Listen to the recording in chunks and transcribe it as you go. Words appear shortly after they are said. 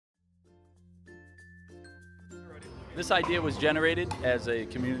This idea was generated as a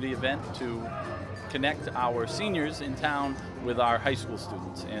community event to connect our seniors in town with our high school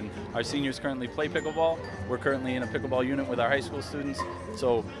students. And our seniors currently play pickleball. We're currently in a pickleball unit with our high school students.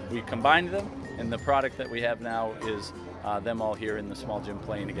 So we combined them, and the product that we have now is them all here in the small gym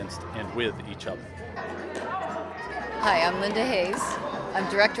playing against and with each other. Hi, I'm Linda Hayes. I'm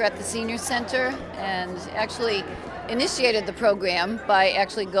director at the Senior Center and actually initiated the program by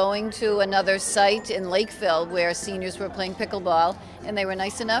actually going to another site in Lakeville where seniors were playing pickleball, and they were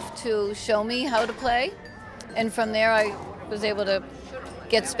nice enough to show me how to play. And from there I was able to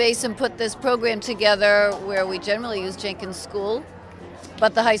get space and put this program together where we generally use Jenkins School.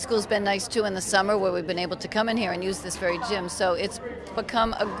 But the high school's been nice too in the summer where we've been able to come in here and use this very gym. So it's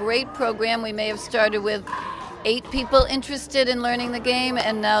become a great program. We may have started with 8 people interested in learning the game,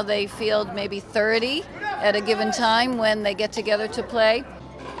 and now they field maybe 30 at a given time when they get together to play.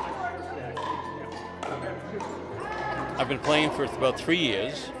 I've been playing for about 3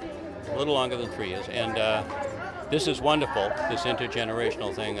 years, a little longer than 3 years, and this is wonderful. This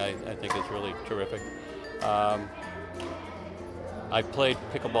intergenerational thing I think is really terrific. I played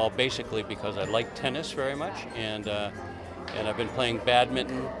pickleball basically because I like tennis very much, and I've been playing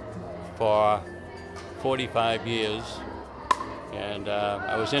badminton for 45 years, and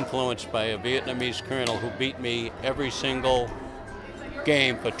I was influenced by a Vietnamese colonel who beat me every single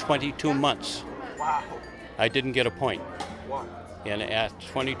game for 22 months. Wow. I didn't get a point. Wow. And at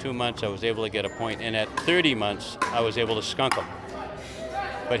 22 months I was able to get a point, and at 30 months I was able to skunk him.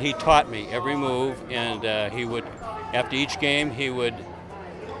 But he taught me every move, and he would, after each game, he would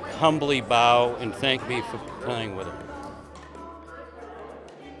humbly bow and thank me for playing with him.